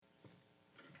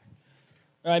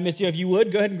All right, Missio, if you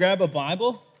would, go ahead and grab a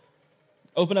Bible.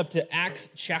 Open up to Acts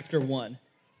chapter 1.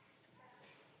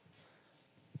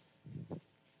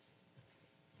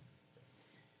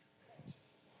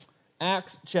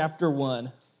 Acts chapter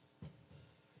 1.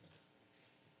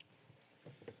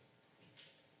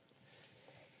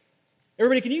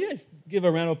 Everybody, can you guys give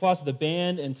a round of applause to the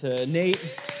band and to Nate?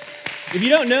 If you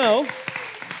don't know,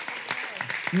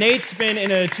 Nate's been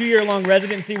in a 2-year-long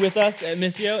residency with us at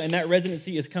Missio, and that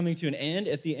residency is coming to an end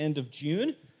at the end of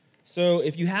June. So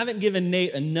if you haven't given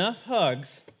Nate enough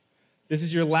hugs, this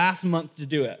is your last month to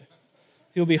do it.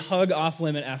 He'll be hug off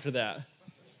limit after that.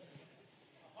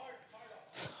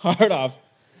 Hard off.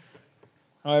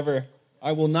 However,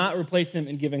 I will not replace him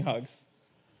in giving hugs.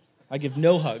 I give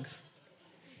no hugs.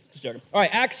 Just joking. All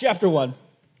right, Acts chapter 1.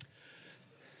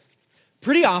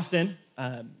 Pretty often,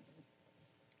 I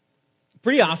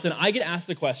get asked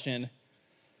the question,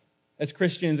 as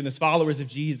Christians and as followers of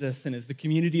Jesus and as the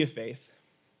community of faith,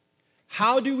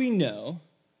 how do we know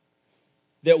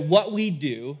that what we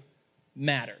do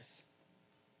matters?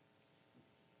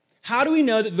 How do we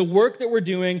know that the work that we're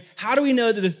doing, how do we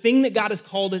know that the thing that God has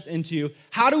called us into,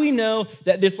 how do we know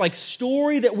that this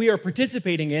story that we are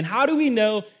participating in, how do we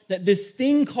know that this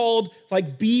thing called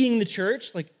being the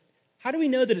church, how do we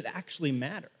know that it actually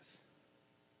matters?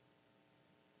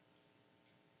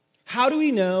 How do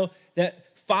we know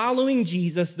that following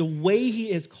Jesus the way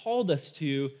he has called us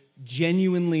to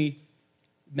genuinely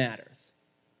matters?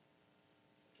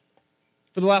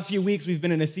 For the last few weeks, we've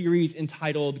been in a series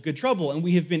entitled Good Trouble, and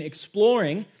we have been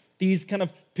exploring these kind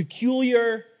of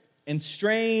peculiar and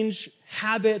strange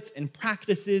habits and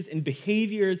practices and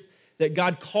behaviors that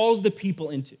God calls the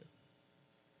people into.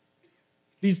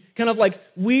 These kind of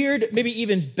weird, maybe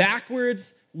even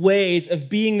backwards ways of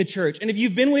being the church. And if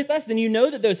you've been with us, then you know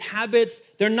that those habits,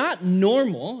 they're not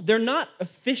normal, they're not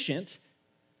efficient,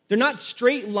 they're not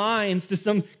straight lines to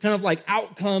some kind of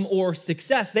outcome or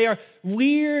success. They are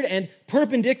weird and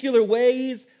perpendicular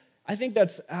ways. I think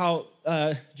that's how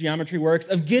geometry works,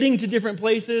 of getting to different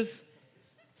places.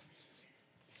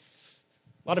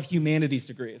 A lot of humanities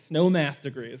degrees, no math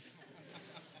degrees.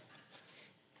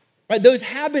 Right, those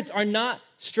habits are not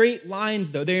straight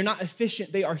lines, though. They are not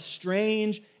efficient. They are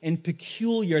strange and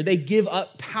peculiar. They give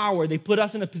up power. They put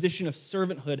us in a position of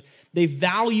servanthood. They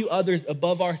value others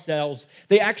above ourselves.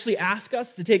 They actually ask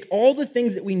us to take all the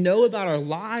things that we know about our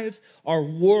lives, our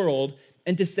world,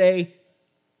 and to say,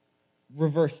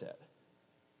 reverse it.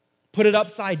 Put it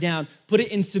upside down. Put it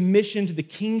in submission to the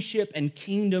kingship and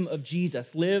kingdom of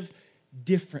Jesus. Live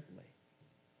differently.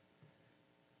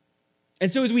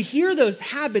 And so as we hear those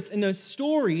habits and those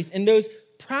stories and those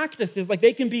practices,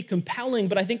 they can be compelling,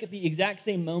 but I think at the exact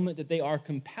same moment that they are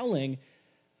compelling,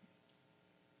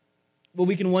 well,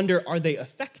 we can wonder, are they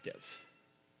effective?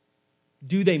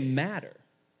 Do they matter?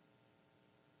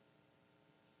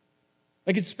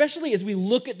 Especially as we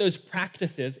look at those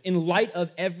practices in light of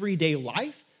everyday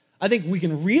life, I think we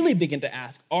can really begin to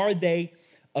ask, are they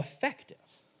effective?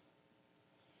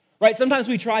 Right? Sometimes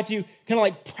we try to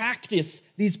kind of practice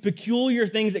these peculiar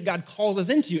things that God calls us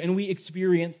into, and we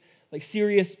experience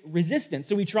serious resistance.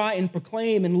 So we try and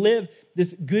proclaim and live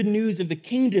this good news of the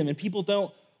kingdom, and people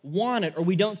don't want it, or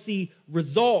we don't see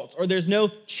results, or there's no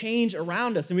change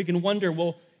around us, and we can wonder,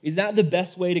 well, is that the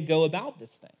best way to go about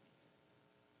this thing?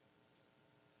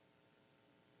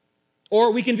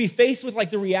 Or we can be faced with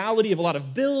the reality of a lot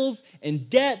of bills and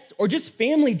debts, or just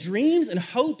family dreams and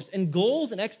hopes and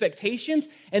goals and expectations.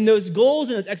 And those goals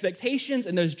and those expectations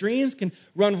and those dreams can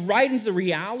run right into the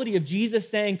reality of Jesus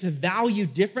saying to value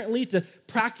differently, to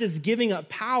practice giving up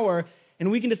power. And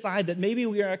we can decide that maybe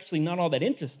we are actually not all that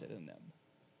interested in them.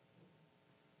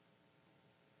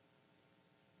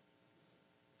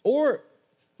 Or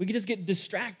we can just get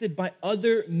distracted by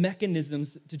other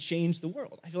mechanisms to change the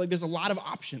world. I feel like there's a lot of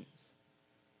options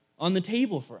on the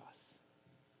table for us.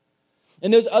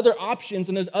 And those other options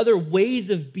and those other ways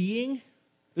of being,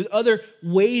 those other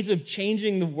ways of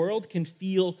changing the world can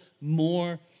feel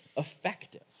more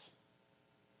effective.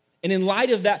 And in light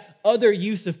of that other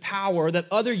use of power, that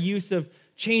other use of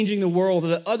changing the world, or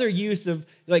that other use of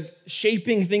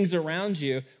shaping things around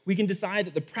you, we can decide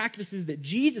that the practices that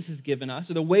Jesus has given us,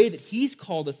 or the way that he's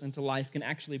called us into life, can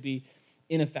actually be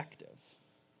ineffective,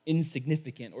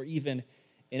 insignificant, or even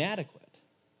inadequate.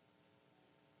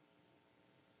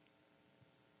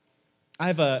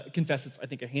 I've confessed this, I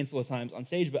think, a handful of times on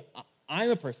stage, but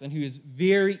I'm a person who is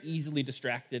very easily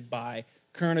distracted by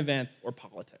current events or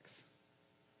politics.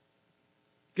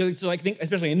 So I think,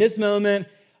 especially in this moment,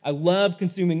 I love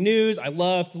consuming news. I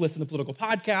love to listen to political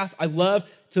podcasts. I love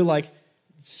to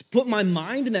put my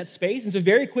mind in that space. And so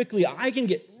very quickly, I can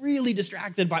get really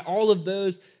distracted by all of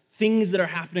those things that are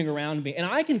happening around me. And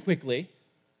I can quickly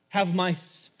have my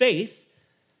faith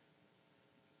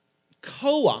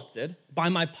co-opted by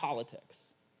my politics.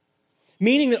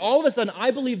 Meaning that all of a sudden,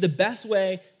 I believe the best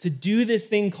way to do this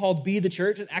thing called be the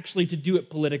church is actually to do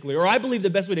it politically. Or I believe the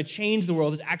best way to change the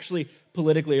world is actually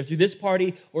politically, or through this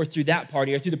party, or through that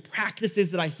party, or through the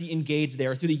practices that I see engaged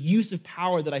there, or through the use of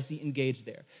power that I see engaged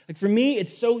there. Like for me,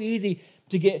 it's so easy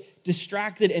to get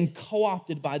distracted and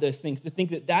co-opted by those things, to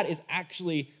think that that is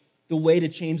actually the way to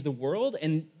change the world.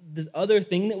 And this other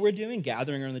thing that we're doing,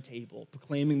 gathering around the table,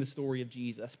 proclaiming the story of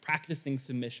Jesus, practicing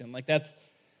submission, like that's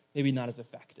maybe not as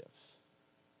effective.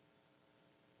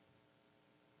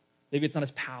 Maybe it's not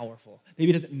as powerful.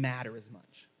 Maybe it doesn't matter as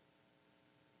much.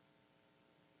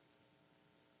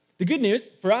 The good news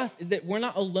for us is that we're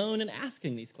not alone in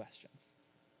asking these questions.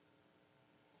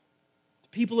 The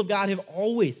people of God have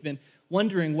always been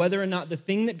wondering whether or not the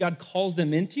thing that God calls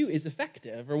them into is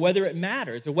effective, or whether it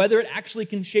matters, or whether it actually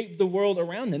can shape the world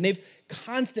around them. They've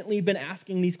constantly been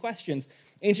asking these questions.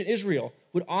 Ancient Israel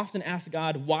would often ask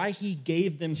God why he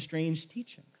gave them strange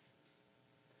teachings.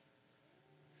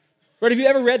 Right, if you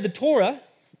ever read the Torah,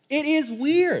 it is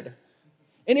weird.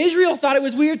 And Israel thought it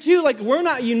was weird too. Like, we're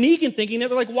not unique in thinking that.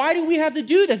 They're like, why do we have to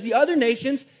do this? The other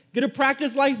nations get to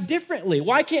practice life differently.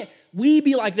 Why can't we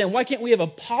be like them? Why can't we have a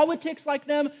politics like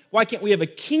them? Why can't we have a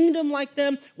kingdom like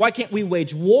them? Why can't we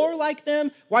wage war like them?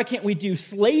 Why can't we do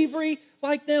slavery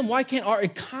like them? Why can't our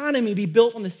economy be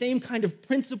built on the same kind of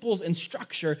principles and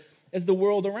structure as the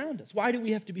world around us? Why do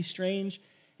we have to be strange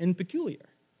and peculiar?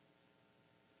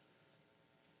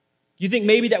 You think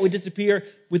maybe that would disappear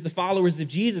with the followers of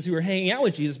Jesus who are hanging out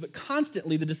with Jesus, but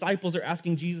constantly the disciples are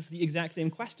asking Jesus the exact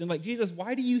same question. Like, Jesus,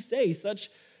 why do you say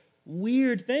such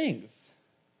weird things?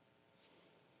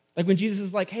 Like when Jesus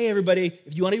is like, hey, everybody,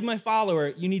 if you want to be my follower,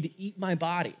 you need to eat my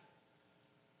body.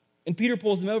 And Peter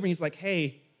pulls him over and he's like,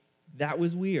 hey, that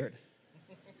was weird.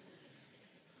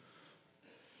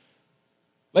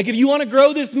 Like, if you want to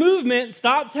grow this movement,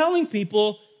 stop telling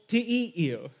people to eat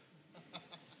you.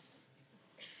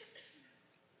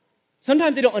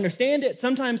 Sometimes they don't understand it.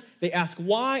 Sometimes they ask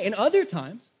why. And other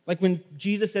times, like when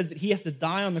Jesus says that he has to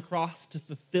die on the cross to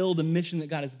fulfill the mission that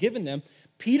God has given them,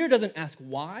 Peter doesn't ask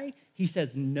why. He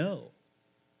says no.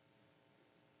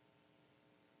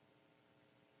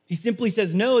 He simply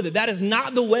says no, that is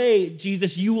not the way,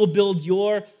 Jesus, you will build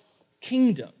your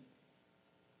kingdom.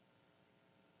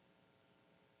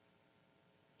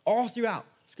 All throughout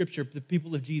Scripture, the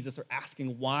people of Jesus are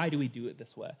asking, why do we do it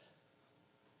this way?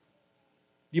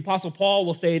 The Apostle Paul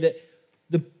will say that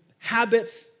the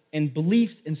habits and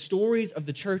beliefs and stories of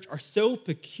the church are so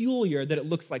peculiar that it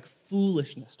looks like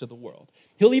foolishness to the world.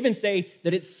 He'll even say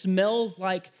that it smells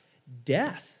like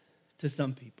death to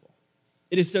some people.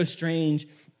 It is so strange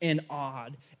and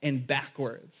odd and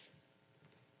backwards.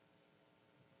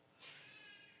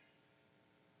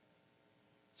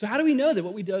 So how do we know that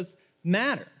what we do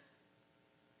matter?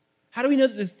 How do we know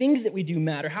that the things that we do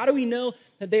matter? How do we know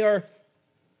that they are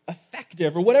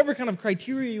effective, or whatever kind of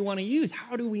criteria you want to use?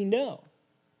 How do we know?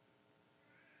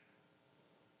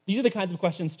 These are the kinds of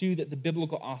questions, too, that the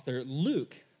biblical author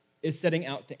Luke is setting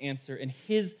out to answer in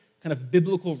his kind of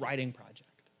biblical writing project.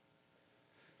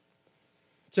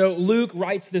 So Luke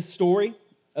writes this story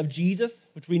of Jesus,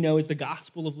 which we know is the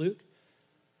Gospel of Luke,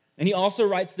 and he also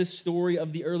writes this story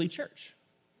of the early church,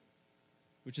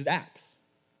 which is Acts.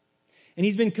 And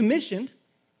he's been commissioned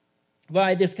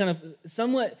by this kind of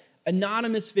somewhat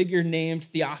anonymous figure named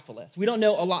Theophilus. We don't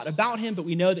know a lot about him, but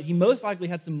we know that he most likely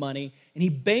had some money, and he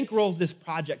bankrolls this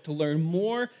project to learn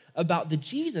more about the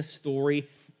Jesus story,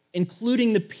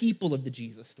 including the people of the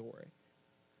Jesus story.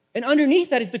 And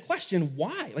underneath that is the question,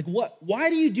 why? Like, why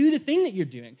do you do the thing that you're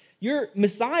doing? Your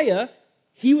Messiah,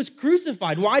 he was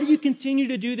crucified. Why do you continue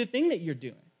to do the thing that you're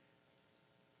doing?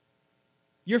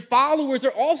 Your followers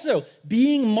are also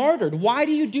being martyred. Why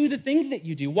do you do the things that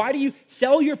you do? Why do you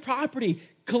sell your property,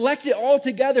 collect it all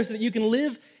together so that you can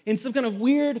live in some kind of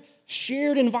weird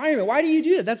shared environment? Why do you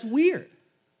do that? That's weird.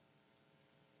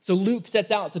 So Luke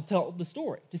sets out to tell the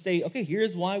story, to say, okay,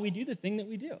 here's why we do the thing that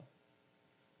we do.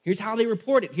 Here's how they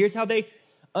report it. Here's how they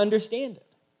understand it.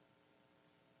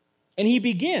 And he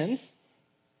begins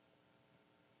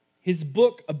his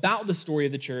book about the story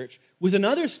of the church with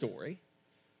another story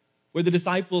where the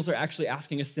disciples are actually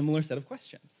asking a similar set of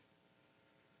questions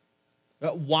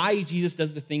about why Jesus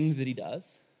does the things that he does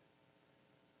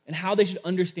and how they should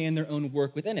understand their own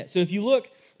work within it. So if you look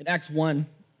at Acts 1,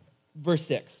 verse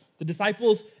 6, the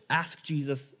disciples ask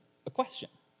Jesus a question.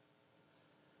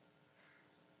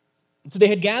 So they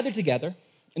had gathered together,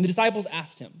 and the disciples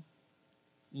asked him,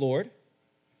 Lord,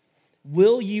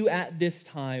 will you at this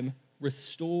time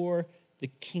restore the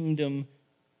kingdom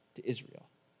to Israel?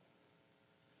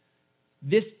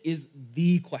 This is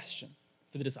the question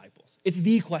for the disciples. It's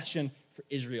the question for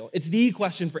Israel. It's the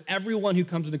question for everyone who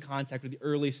comes into contact with the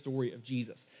early story of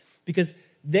Jesus. Because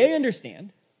they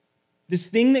understand this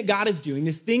thing that God is doing,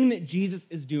 this thing that Jesus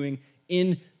is doing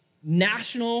in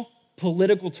national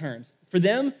political terms. For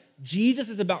them, Jesus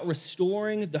is about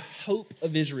restoring the hope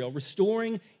of Israel,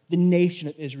 restoring the nation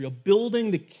of Israel,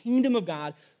 building the kingdom of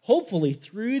God, hopefully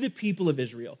through the people of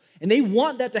Israel. And they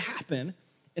want that to happen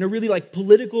in a really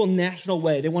political national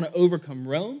way. They want to overcome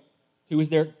Rome, who is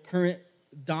their current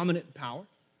dominant power.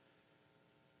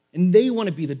 And they want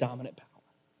to be the dominant power.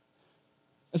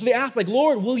 And so they ask,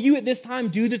 Lord, will you at this time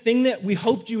do the thing that we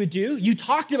hoped you would do? You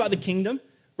talked about the kingdom,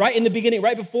 right? In the beginning,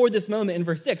 right before this moment in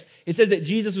verse 6, it says that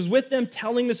Jesus was with them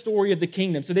telling the story of the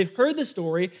kingdom. So they've heard the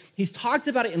story. He's talked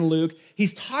about it in Luke.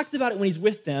 He's talked about it when he's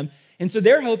with them. And so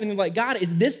they're hoping, God,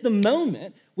 is this the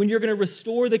moment when you're going to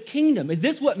restore the kingdom? Is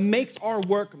this what makes our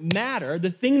work matter?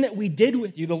 The thing that we did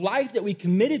with you, the life that we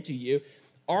committed to you,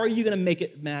 are you going to make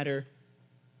it matter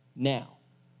now?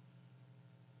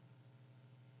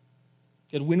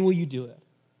 God, when will you do it?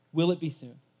 Will it be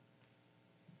soon?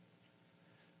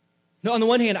 Now, on the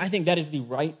one hand, I think that is the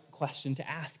right question to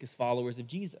ask as followers of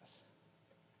Jesus.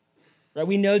 Right?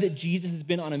 We know that Jesus has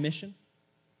been on a mission.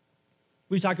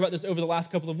 We've talked about this over the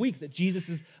last couple of weeks, that Jesus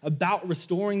is about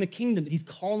restoring the kingdom, that he's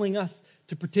calling us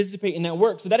to participate in that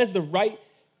work. So that is the right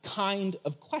kind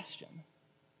of question.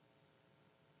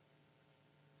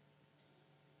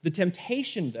 The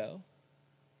temptation, though,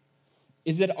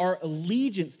 is that our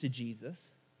allegiance to Jesus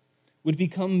would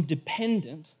become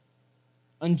dependent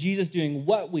on Jesus doing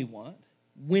what we want,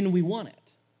 when we want it.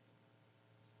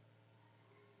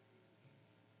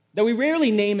 That we rarely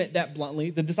name it that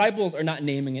bluntly. The disciples are not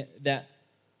naming it that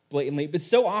blatantly, but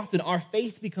so often our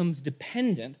faith becomes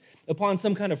dependent upon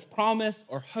some kind of promise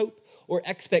or hope or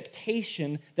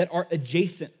expectation that are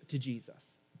adjacent to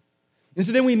Jesus. And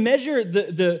so then we measure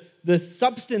the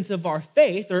substance of our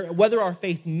faith, or whether our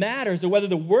faith matters, or whether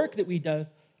the work that we do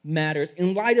matters,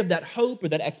 in light of that hope or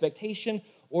that expectation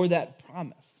or that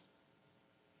promise.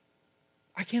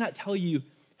 I cannot tell you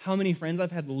how many friends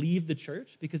I've had leave the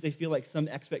church because they feel like some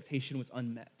expectation was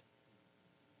unmet.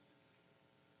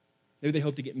 Maybe they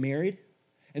hope to get married,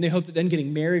 and they hope that then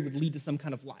getting married would lead to some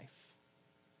kind of life.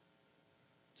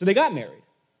 So they got married,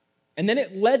 and then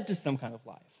it led to some kind of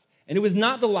life. And it was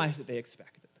not the life that they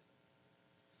expected.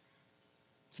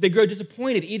 So they grow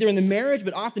disappointed either in the marriage,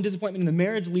 but often disappointment in the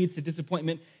marriage leads to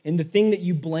disappointment in the thing that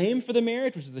you blame for the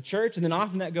marriage, which is the church, and then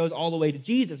often that goes all the way to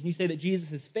Jesus. And you say that Jesus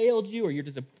has failed you, or you're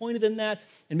disappointed in that,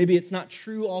 and maybe it's not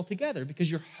true altogether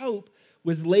because your hope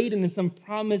was laid in some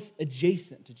promise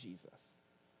adjacent to Jesus.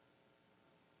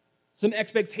 Some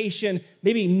expectation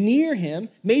maybe near him,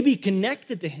 maybe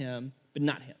connected to him, but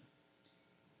not him.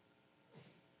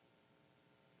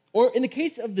 Or in the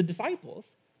case of the disciples,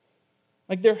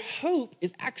 their hope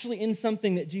is actually in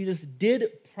something that Jesus did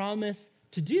promise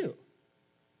to do.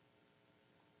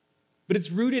 But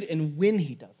it's rooted in when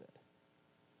he does it.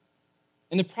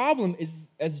 And the problem is,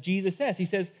 as Jesus says, he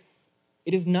says,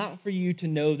 it is not for you to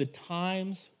know the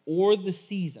times or the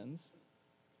seasons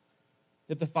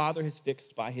that the Father has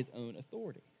fixed by his own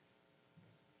authority.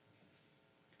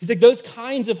 He's like, those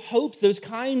kinds of hopes, those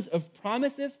kinds of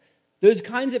promises, those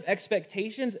kinds of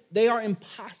expectations, they are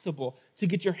impossible to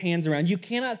get your hands around. You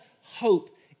cannot hope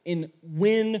in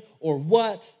when or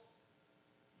what,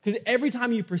 because every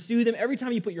time you pursue them, every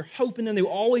time you put your hope in them, they will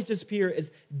always disappear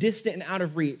as distant and out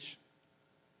of reach.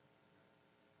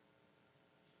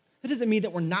 That doesn't mean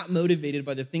that we're not motivated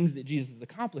by the things that Jesus is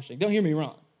accomplishing. Don't hear me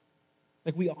wrong.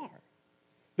 We are.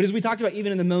 But as we talked about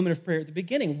even in the moment of prayer at the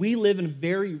beginning, we live in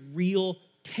very real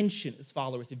tension as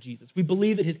followers of Jesus. We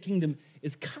believe that his kingdom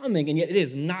is coming, and yet it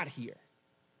is not here.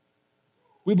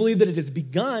 We believe that it has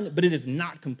begun, but it is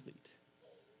not complete.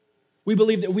 We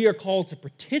believe that we are called to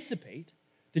participate,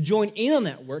 to join in on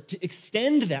that work, to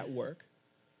extend that work,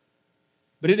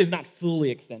 but it is not fully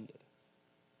extended.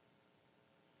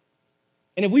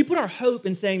 And if we put our hope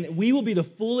in saying that we will be the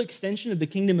full extension of the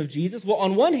kingdom of Jesus, well,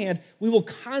 on one hand, we will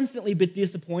constantly be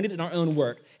disappointed in our own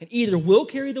work. And either we'll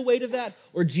carry the weight of that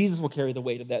or Jesus will carry the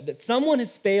weight of that someone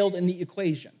has failed in the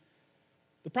equation.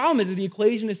 The problem is that the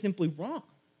equation is simply wrong.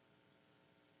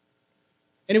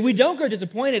 And if we don't grow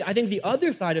disappointed, I think the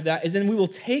other side of that is then we will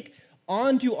take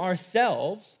onto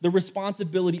ourselves the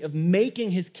responsibility of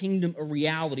making his kingdom a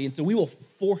reality. And so we will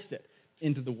force it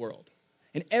into the world.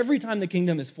 And every time the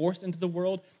kingdom is forced into the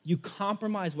world, you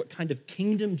compromise what kind of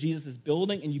kingdom Jesus is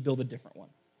building, and you build a different one.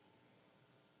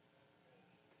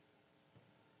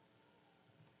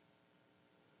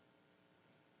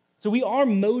 So we are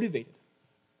motivated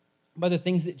by the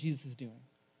things that Jesus is doing.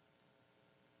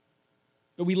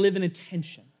 But we live in a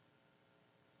tension.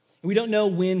 And we don't know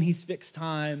when he's fixed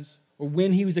times or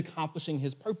when he was accomplishing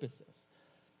his purposes.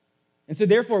 And so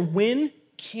therefore, when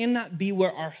cannot be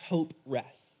where our hope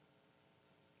rests.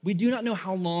 We do not know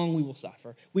how long we will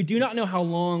suffer. We do not know how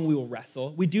long we will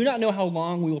wrestle. We do not know how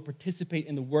long we will participate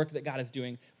in the work that God is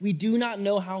doing. We do not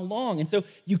know how long. And so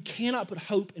you cannot put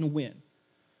hope in when.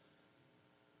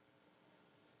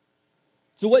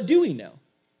 So what do we know?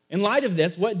 In light of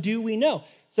this, what do we know?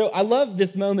 So I love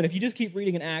this moment. If you just keep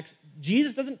reading in Acts,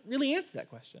 Jesus doesn't really answer that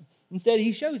question. Instead,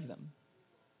 he shows them.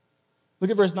 Look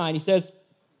at verse 9. He says,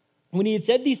 when he had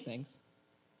said these things,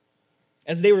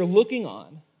 as they were looking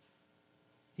on,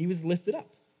 he was lifted up,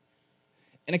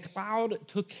 and a cloud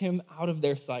took him out of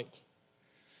their sight.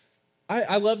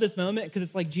 I love this moment because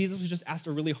it's like Jesus was just asked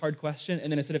a really hard question,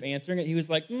 and then instead of answering it, he was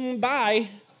like, bye.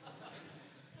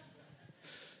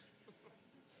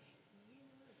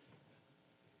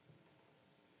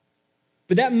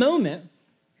 But that moment,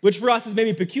 which for us is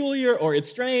maybe peculiar or it's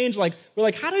strange, like we're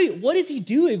like, what is he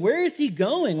doing? Where is he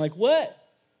going? Like what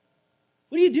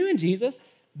are you doing, Jesus?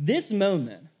 This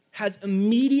moment has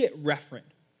immediate reference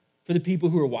for the people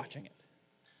who are watching it.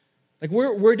 Like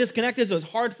we're disconnected, so it's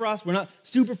hard for us. We're not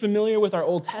super familiar with our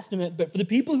Old Testament, but for the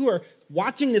people who are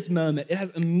watching this moment, it has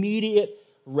immediate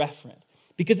reference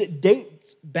because it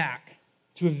dates back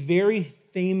to a very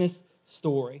famous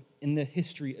story in the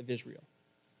history of Israel.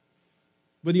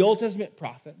 Where the Old Testament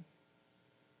prophet,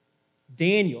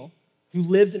 Daniel, who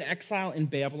lives in exile in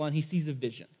Babylon, he sees a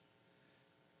vision.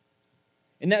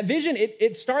 And that vision,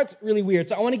 it starts really weird.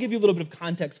 So I want to give you a little bit of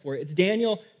context for it. It's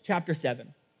Daniel chapter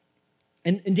 7.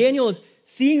 And Daniel is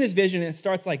seeing this vision, and it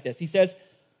starts like this. He says,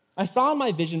 I saw in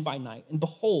my vision by night, and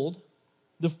behold,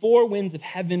 the four winds of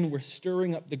heaven were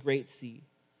stirring up the great sea.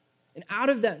 And out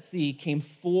of that sea came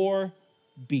four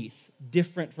beasts,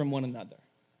 different from one another.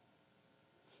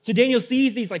 So Daniel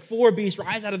sees these like four beasts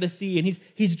rise out of the sea, and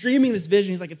he's dreaming this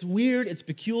vision. He's like, it's weird, it's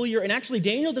peculiar. And actually,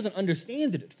 Daniel doesn't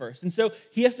understand it at first. And so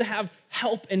he has to have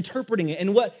help interpreting it.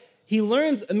 And what he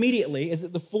learns immediately is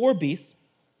that the four beasts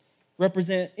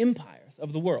represent empires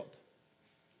of the world.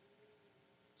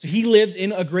 So he lives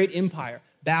in a great empire,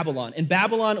 Babylon. And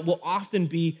Babylon will often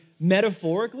be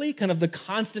metaphorically kind of the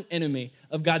constant enemy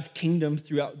of God's kingdom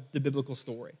throughout the biblical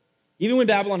story. Even when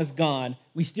Babylon is gone,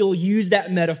 we still use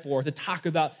that metaphor to talk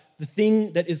about the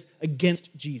thing that is against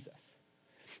Jesus.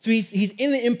 So he's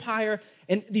in the empire,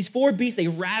 and these four beasts, they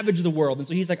ravage the world. And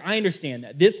so he's like, I understand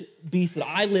that. This beast that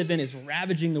I live in is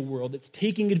ravaging the world. It's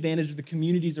taking advantage of the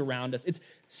communities around us. It's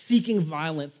seeking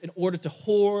violence in order to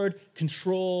hoard,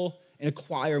 control, and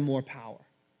acquire more power.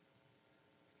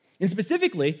 And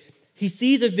specifically, he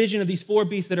sees a vision of these four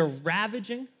beasts that are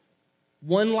ravaging,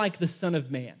 one like the Son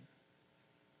of Man.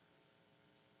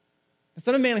 The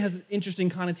Son of Man has an interesting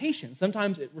connotation.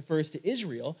 Sometimes it refers to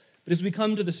Israel, but as we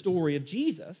come to the story of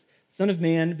Jesus, Son of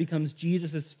Man becomes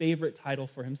Jesus' favorite title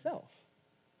for himself.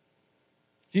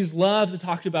 Jesus loves to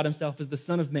talk about himself as the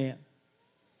Son of Man.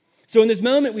 So in this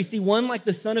moment, we see one like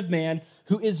the Son of Man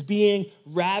who is being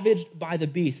ravaged by the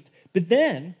beast. But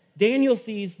then Daniel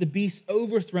sees the beasts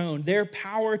overthrown, their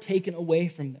power taken away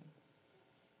from them.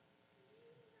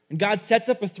 And God sets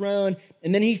up a throne,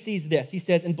 and then he sees this. He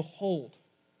says, and behold,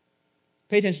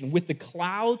 pay attention, with the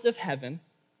clouds of heaven,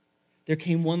 there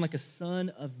came one like a son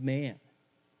of man.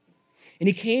 And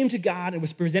he came to God and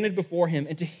was presented before him,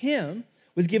 and to him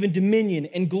was given dominion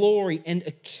and glory and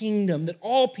a kingdom that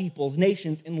all peoples,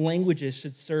 nations, and languages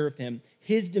should serve him.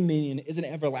 His dominion is an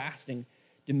everlasting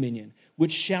dominion,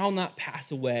 which shall not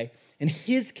pass away, and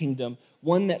his kingdom,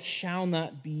 one that shall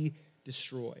not be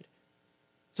destroyed.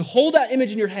 So hold that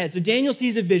image in your head. So Daniel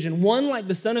sees a vision. One like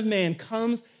the Son of Man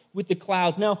comes with the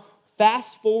clouds. Now,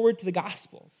 fast forward to the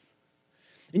Gospels.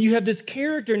 And you have this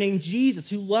character named Jesus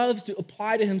who loves to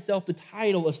apply to himself the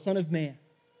title of Son of Man.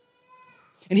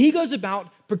 And he goes about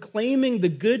proclaiming the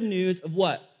good news of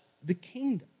what? The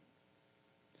kingdom.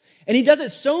 And he does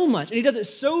it so much, and he does it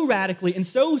so radically and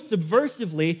so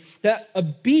subversively that a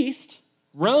beast,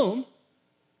 Rome,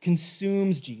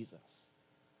 consumes Jesus.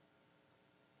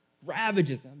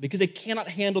 Ravages him because they cannot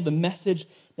handle the message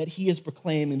that he is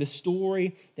proclaiming, the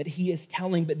story that he is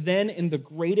telling. But then in the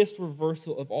greatest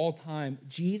reversal of all time,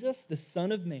 Jesus, the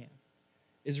Son of Man,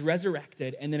 is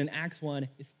resurrected, and then in Acts 1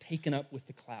 is taken up with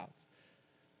the clouds.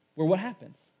 Where what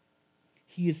happens?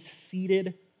 He is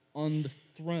seated on the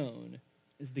throne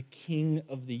as the King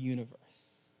of the universe.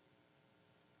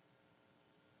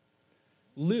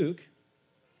 Luke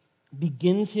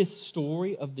begins his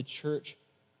story of the church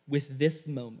with this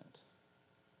moment.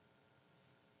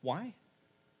 Why?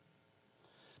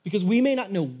 Because we may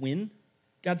not know when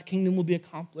God's kingdom will be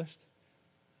accomplished.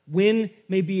 When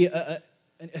may be an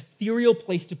ethereal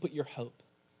place to put your hope.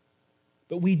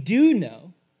 But we do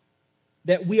know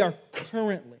that we are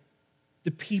currently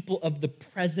the people of the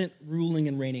present ruling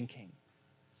and reigning King.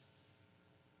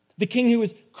 The King who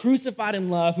was crucified in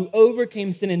love, who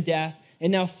overcame sin and death,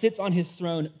 and now sits on his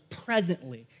throne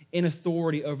presently in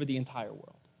authority over the entire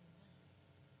world.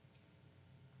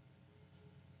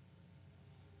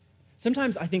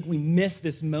 Sometimes I think we miss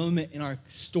this moment in our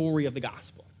story of the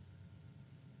gospel,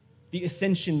 the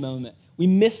ascension moment. We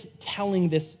miss telling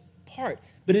this part,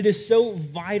 but it is so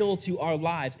vital to our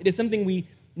lives. It is something we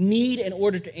need in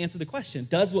order to answer the question,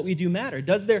 does what we do matter?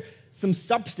 Does there some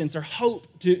substance or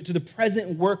hope to the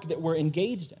present work that we're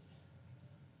engaged in?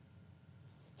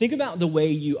 Think about the way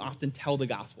you often tell the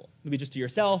gospel, maybe just to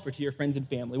yourself or to your friends and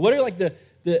family. What are like the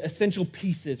essential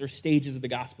pieces or stages of the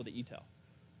gospel that you tell?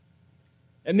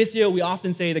 At Missio, we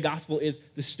often say the gospel is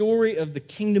the story of the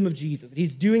kingdom of Jesus, that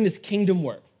he's doing this kingdom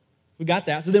work. We got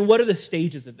that. So then what are the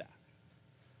stages of that?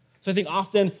 So I think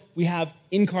often we have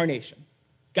incarnation.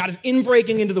 God is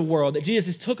inbreaking into the world, that Jesus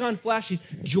has took on flesh. He's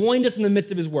joined us in the midst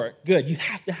of his work. Good, you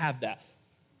have to have that.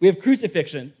 We have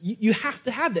crucifixion. You have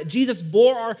to have that. Jesus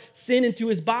bore our sin into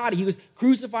his body. He was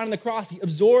crucified on the cross. He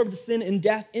absorbed sin and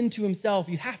death into himself.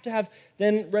 You have to have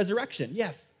then resurrection.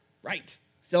 Yes, right.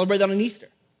 Celebrate that on Easter.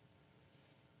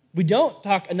 We don't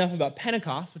talk enough about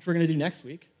Pentecost, which we're going to do next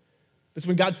week. It's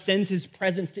when God sends his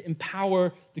presence to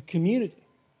empower the community.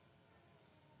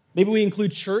 Maybe we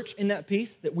include church in that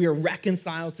piece, that we are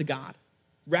reconciled to God,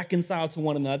 reconciled to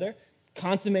one another.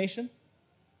 Consummation,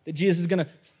 that Jesus is going to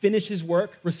finish his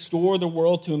work, restore the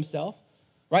world to himself.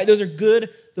 Right? Those are good,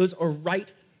 those are right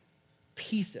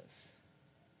pieces.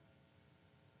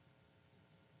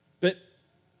 But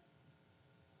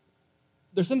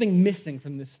there's something missing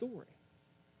from this story.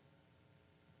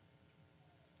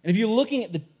 And if you're looking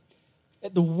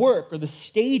at the work or the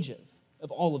stages of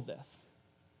all of this,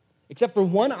 except for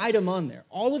one item on there,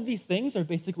 all of these things are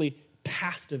basically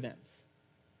past events.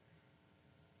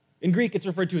 In Greek, it's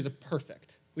referred to as a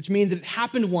perfect, which means that it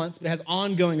happened once, but it has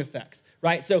ongoing effects,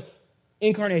 right? So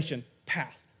incarnation,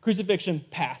 past. Crucifixion,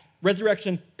 past.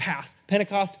 Resurrection, past.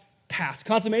 Pentecost, past.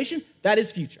 Consummation, that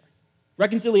is future.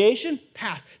 Reconciliation,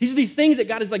 past. These are these things that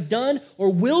God has like done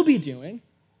or will be doing.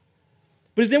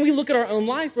 But then we look at our own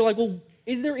life, we're like, well,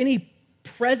 is there any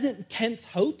present tense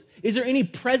hope? Is there any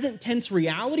present tense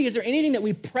reality? Is there anything that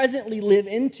we presently live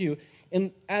into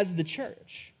as the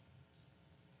church?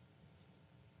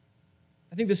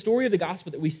 I think the story of the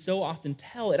gospel that we so often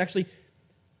tell,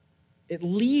 it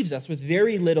leaves us with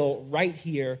very little right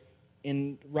here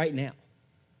and right now.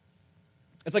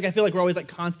 It's like I feel like we're always like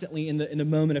constantly in the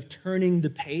moment of turning the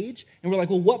page, and we're like,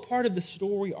 well, what part of the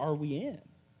story are we in?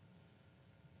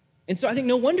 And so I think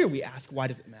no wonder we ask, why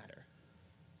does it matter?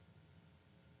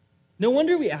 No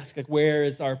wonder we ask, like, where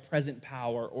is our present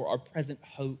power or our present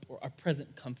hope or our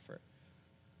present comfort?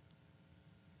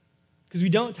 Because we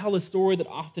don't tell a story that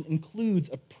often includes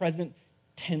a present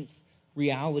tense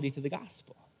reality to the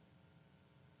gospel.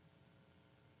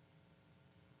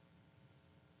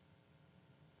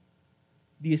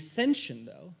 The ascension,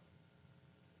 though,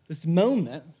 this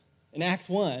moment in Acts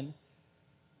 1,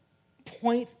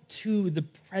 points to the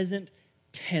present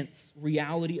tense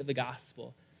reality of the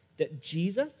gospel, that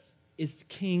Jesus is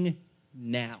king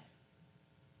now.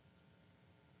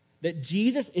 That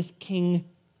Jesus is king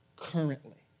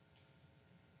currently.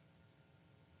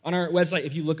 On our website,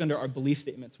 if you look under our belief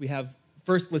statements, we have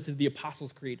first listed the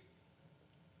Apostles' Creed.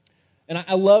 And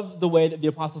I love the way that the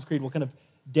Apostles' Creed will kind of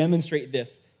demonstrate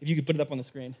this, if you could put it up on the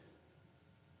screen.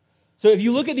 So if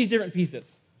you look at these different pieces,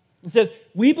 it says,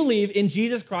 we believe in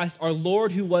Jesus Christ, our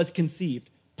Lord, who was conceived,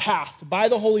 past, by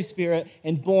the Holy Spirit,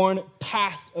 and born,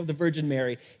 past, of the Virgin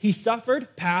Mary. He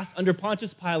suffered, past, under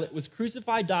Pontius Pilate, was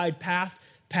crucified, died, past,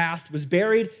 was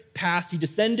buried, past. He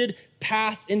descended,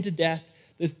 past, into death.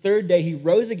 The third day he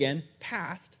rose again,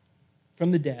 past,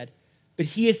 from the dead. But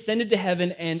he ascended to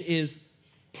heaven and is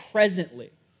presently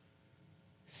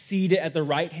seated at the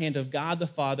right hand of God the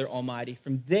Father Almighty.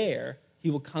 From there,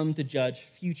 he will come to judge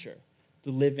future,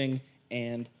 the living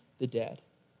and the dead.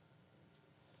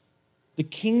 The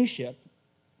kingship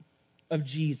of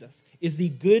Jesus is the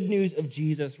good news of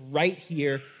Jesus right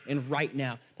here and right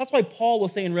now. That's why Paul will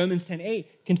say in Romans 10:8,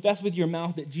 confess with your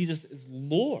mouth that Jesus is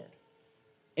Lord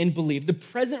and believe. The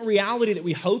present reality that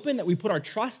we hope in, that we put our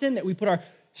trust in, that we put our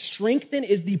strength in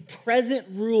is the present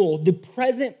rule, the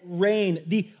present reign,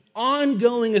 the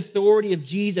ongoing authority of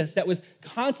Jesus that was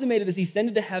consummated as he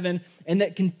ascended to heaven and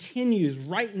that continues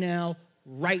right now,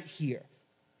 right here.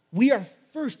 We are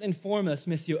first and foremost,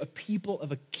 Missio, a people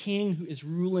of a king who is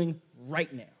ruling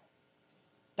right now.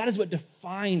 That is what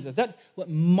defines us. That's what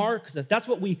marks us. That's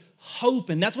what we hope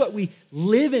in. That's what we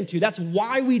live into. That's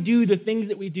why we do the things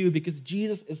that we do, because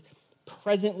Jesus is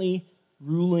presently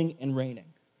ruling and reigning.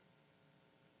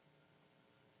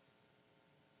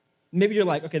 Maybe you're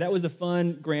like, okay, that was a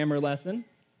fun grammar lesson,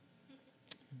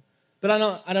 but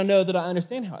I don't know that I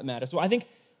understand how it matters. Well, I think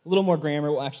a little more grammar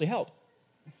will actually help.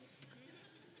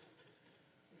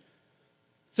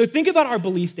 So think about our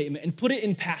belief statement and put it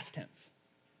in past tense.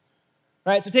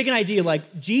 Right? So take an idea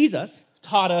like Jesus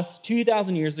taught us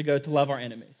 2,000 years ago to love our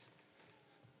enemies.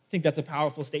 I think that's a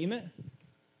powerful statement.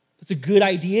 It's a good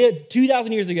idea.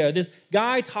 2,000 years ago, this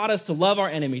guy taught us to love our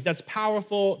enemies. That's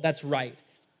powerful. That's right.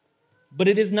 But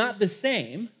it is not the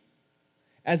same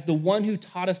as the one who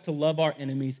taught us to love our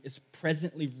enemies is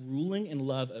presently ruling in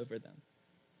love over them.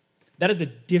 That is a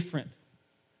different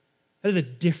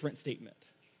statement.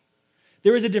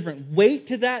 There is a different weight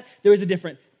to that. There is a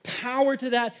different power to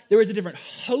that. There is a different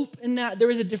hope in that.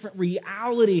 There is a different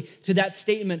reality to that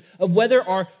statement of whether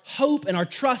our hope and our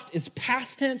trust is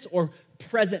past tense or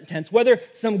present tense, whether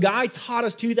some guy taught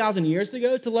us 2,000 years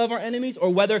ago to love our enemies, or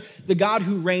whether the God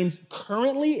who reigns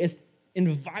currently is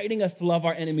inviting us to love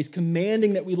our enemies,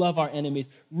 commanding that we love our enemies,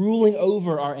 ruling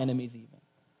over our enemies even.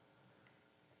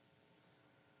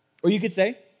 Or you could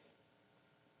say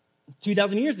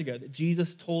 2,000 years ago that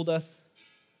Jesus told us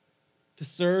to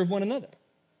serve one another.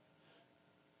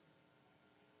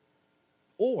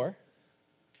 Or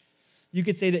you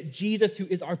could say that Jesus, who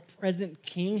is our present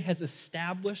king, has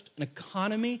established an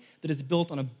economy that is built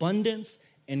on abundance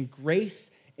and grace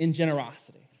and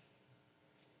generosity.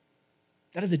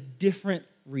 That is a different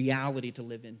reality to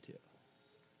live into.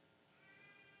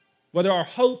 Whether our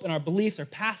hope and our beliefs are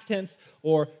past tense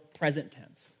or present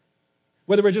tense.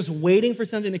 Whether we're just waiting for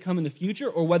something to come in the future,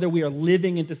 or whether we are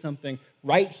living into something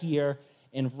right here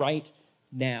and right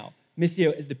now.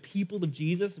 Missio, as the people of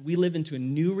Jesus, we live into a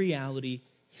new reality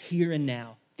here and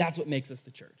now. That's what makes us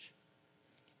the church.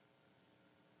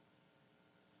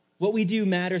 What we do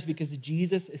matters because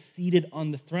Jesus is seated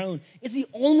on the throne. It's the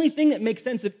only thing that makes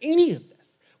sense of any of this.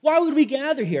 Why would we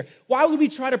gather here? Why would we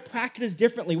try to practice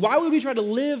differently? Why would we try to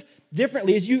live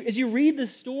differently? As you read the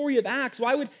story of Acts,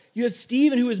 why would you have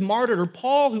Stephen who is martyred, or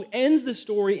Paul who ends the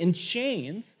story in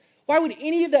chains? Why would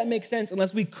any of that make sense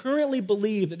unless we currently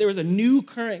believe that there is a new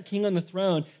current king on the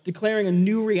throne declaring a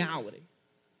new reality?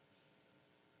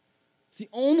 It's the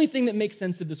only thing that makes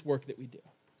sense of this work that we do.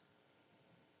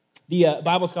 The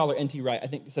Bible scholar N.T. Wright, I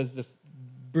think, says this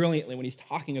brilliantly when he's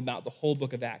talking about the whole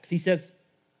book of Acts. He says,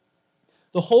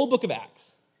 the whole book of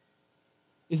Acts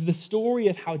is the story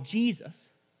of how Jesus,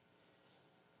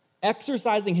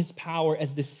 exercising his power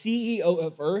as the CEO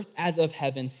of earth as of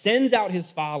heaven, sends out his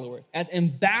followers as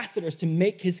ambassadors to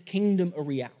make his kingdom a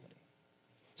reality.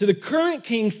 So the current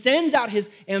king sends out his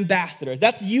ambassadors.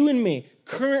 That's you and me.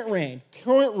 Current reign,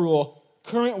 current rule,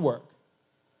 current work.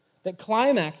 That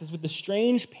climaxes with the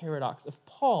strange paradox of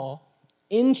Paul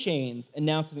in chains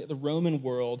announcing that the Roman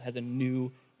world has a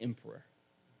new emperor.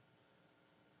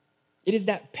 It is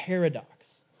that paradox,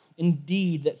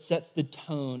 indeed, that sets the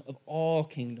tone of all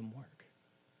kingdom work.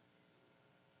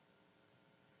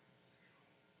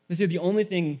 This is the only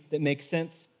thing that makes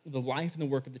sense of the life and the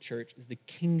work of the church is the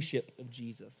kingship of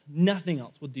Jesus. Nothing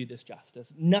else will do this justice.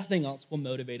 Nothing else will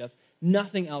motivate us.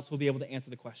 Nothing else will be able to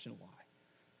answer the question why,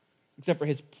 except for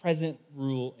his present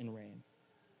rule and reign.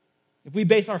 If we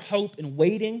base our hope in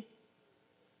waiting,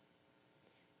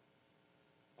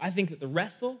 I think that the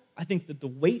wrestle, I think that the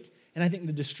weight, and I think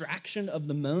the distraction of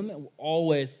the moment will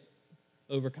always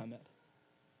overcome it.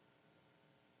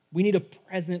 We need a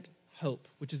present hope,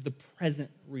 which is the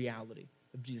present reality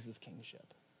of Jesus'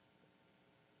 kingship.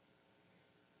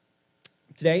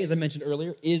 Today, as I mentioned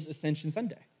earlier, is Ascension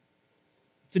Sunday.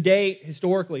 Today,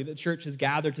 historically, the church has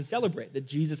gathered to celebrate that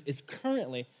Jesus is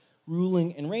currently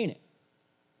ruling and reigning.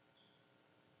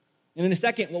 And in a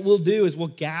second, what we'll do is we'll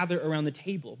gather around the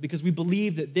table because we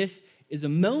believe that this is a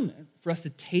moment for us to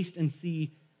taste and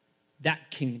see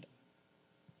that kingdom.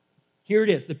 Here it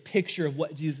is, the picture of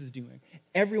what Jesus is doing.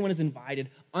 Everyone is invited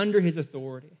under his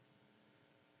authority.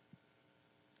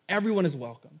 Everyone is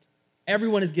welcomed.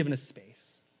 Everyone is given a space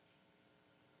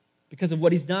because of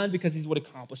what he's done, because he's what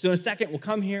accomplished. So in a second, we'll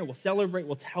come here, we'll celebrate,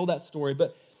 we'll tell that story.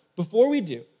 But before we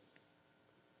do,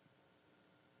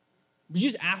 would you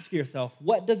just ask yourself,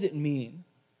 what does it mean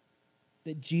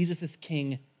that Jesus is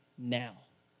king now?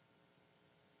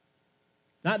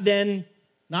 Not then,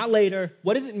 not later.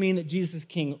 What does it mean that Jesus is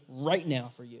king right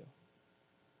now for you?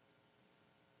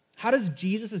 How does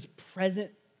Jesus'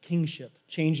 present kingship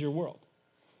change your world?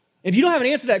 If you don't have an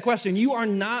answer to that question, you are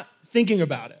not thinking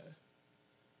about it.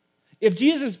 If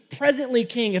Jesus is presently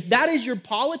king, if that is your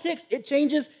politics, it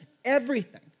changes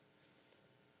everything.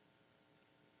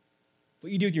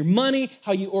 What you do with your money,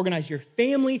 how you organize your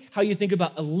family, how you think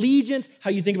about allegiance, how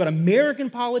you think about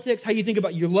American politics, how you think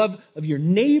about your love of your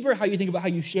neighbor, how you think about how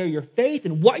you share your faith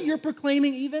and what you're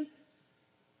proclaiming even.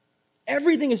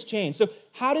 Everything has changed. So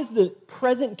how does the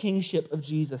present kingship of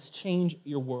Jesus change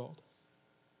your world?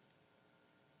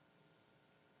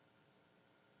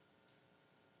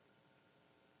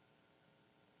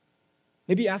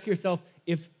 Maybe ask yourself,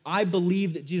 if I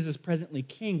believe that Jesus is presently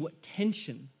king, what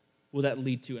tension will that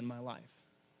lead to in my life?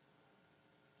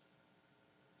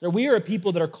 So we are a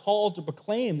people that are called to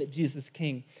proclaim that Jesus is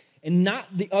king and not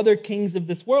the other kings of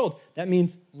this world. That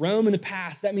means Rome in the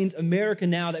past. That means America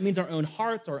now. That means our own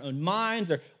hearts, our own minds,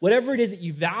 or whatever it is that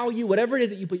you value, whatever it is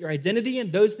that you put your identity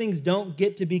in, those things don't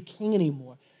get to be king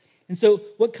anymore. And so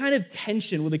what kind of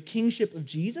tension will the kingship of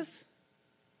Jesus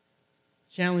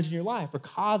challenge in your life or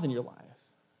cause in your life?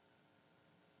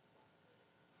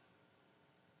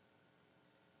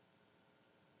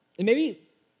 And maybe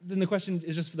then the question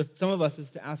is just for some of us is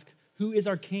to ask, who is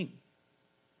our king?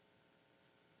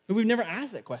 But we've never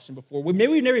asked that question before. Maybe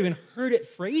we've never even heard it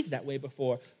phrased that way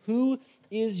before. Who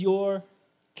is your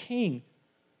king?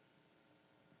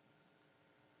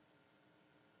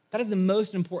 That is the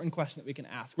most important question that we can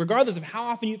ask. Regardless of how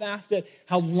often you've asked it,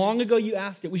 how long ago you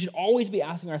asked it, we should always be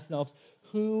asking ourselves,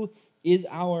 who is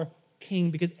our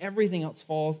king? Because everything else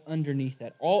falls underneath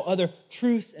that. All other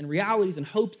truths and realities and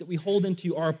hopes that we hold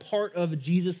into are a part of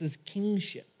Jesus'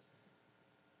 kingship.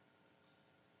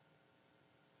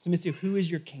 So, Missio, who is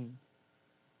your king?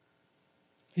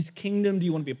 Whose kingdom do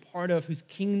you want to be a part of? Whose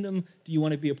kingdom do you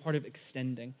want to be a part of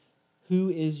extending? Who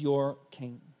is your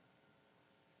king?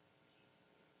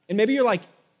 And maybe you're like,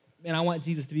 man, I want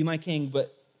Jesus to be my king,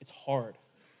 but it's hard.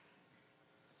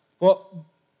 Well,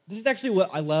 this is actually what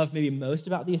I love maybe most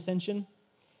about the ascension.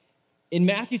 In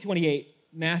Matthew 28,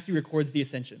 Matthew records the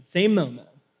ascension, same moment.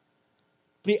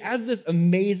 But he has this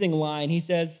amazing line. He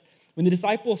says, when the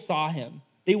disciples saw him,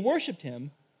 they worshiped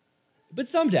him, but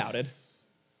some doubted.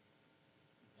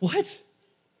 What?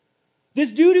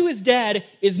 This dude who is dead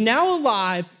is now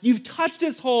alive. You've touched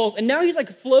his holes, and now he's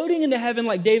like floating into heaven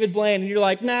like David Blaine, and you're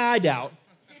like, nah, I doubt.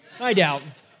 I doubt.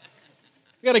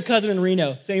 I got a cousin in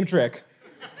Reno, same trick.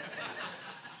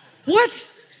 What?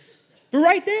 But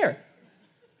right there,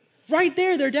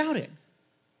 they're doubting.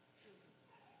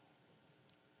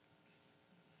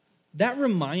 That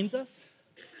reminds us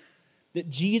that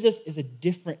Jesus is a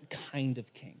different kind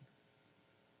of king.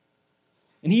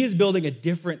 And he is building a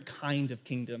different kind of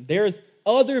kingdom. There's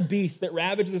other beasts that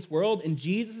ravage this world, and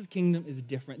Jesus' kingdom is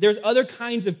different. There's other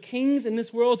kinds of kings in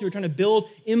this world who are trying to build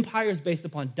empires based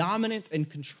upon dominance and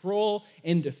control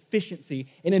and efficiency.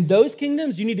 And in those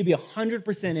kingdoms, you need to be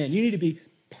 100% in. You need to be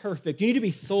perfect. You need to be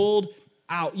sold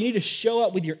out. You need to show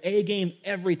up with your A game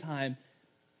every time.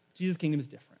 Jesus' kingdom is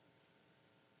different.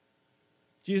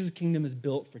 Jesus' kingdom is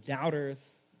built for doubters,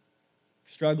 for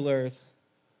strugglers,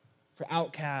 for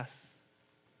outcasts,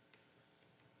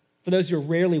 for those who are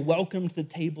rarely welcomed to the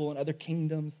table in other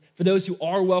kingdoms, for those who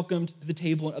are welcomed to the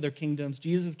table in other kingdoms.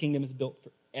 Jesus' kingdom is built for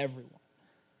everyone.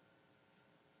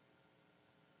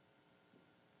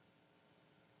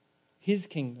 His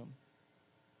kingdom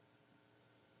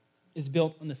is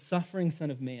built on the suffering Son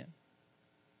of Man,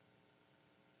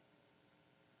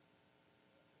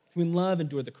 who in love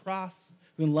endured the cross,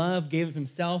 who in love gave of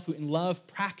himself, who in love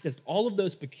practiced all of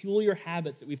those peculiar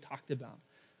habits that we've talked about,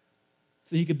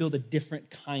 so he could build a different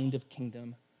kind of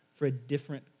kingdom for a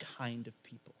different kind of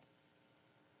people.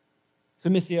 So,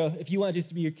 Missio, if you want Jesus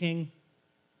to be your king,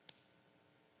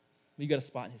 you got a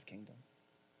spot in his kingdom.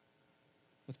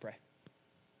 Let's pray.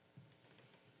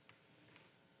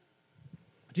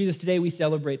 Jesus, today we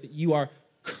celebrate that you are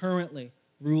currently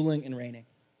ruling and reigning.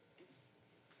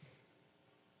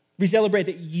 We celebrate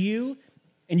that you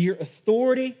and your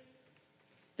authority,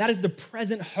 that is the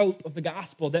present hope of the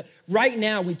gospel, that right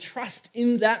now we trust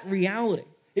in that reality.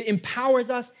 It empowers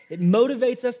us, it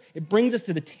motivates us, it brings us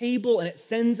to the table, and it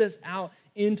sends us out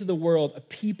into the world, a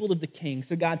people of the King.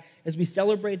 So God, as we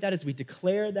celebrate that, as we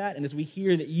declare that, and as we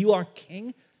hear that you are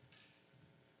King,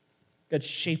 God,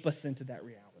 shape us into that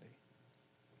reality.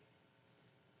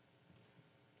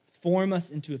 Form us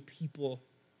into a people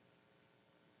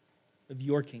of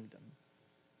your kingdom.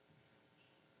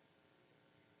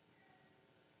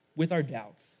 With our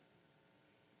doubts,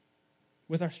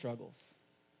 with our struggles,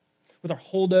 with our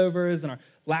holdovers and our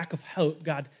lack of hope,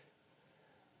 God,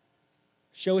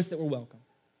 show us that we're welcome.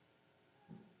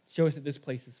 Show us that this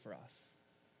place is for us.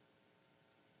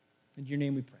 In your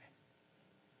name we pray.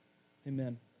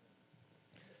 Amen.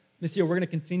 This year, we're going to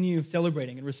continue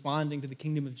celebrating and responding to the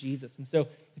kingdom of Jesus. And so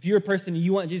if you're a person and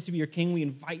you want Jesus to be your king, we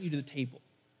invite you to the table.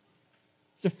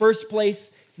 It's the first place.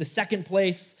 It's the second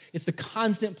place. It's the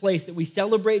constant place that we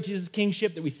celebrate Jesus'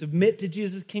 kingship, that we submit to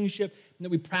Jesus' kingship, and that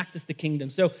we practice the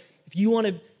kingdom. So if you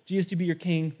want Jesus to be your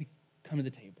king, come to the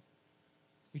table.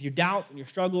 With your doubts and your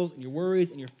struggles and your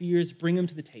worries and your fears, bring them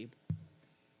to the table.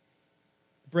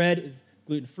 The bread is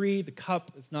gluten-free. The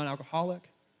cup is non-alcoholic.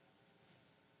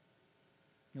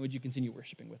 And would you continue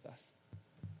worshiping with us?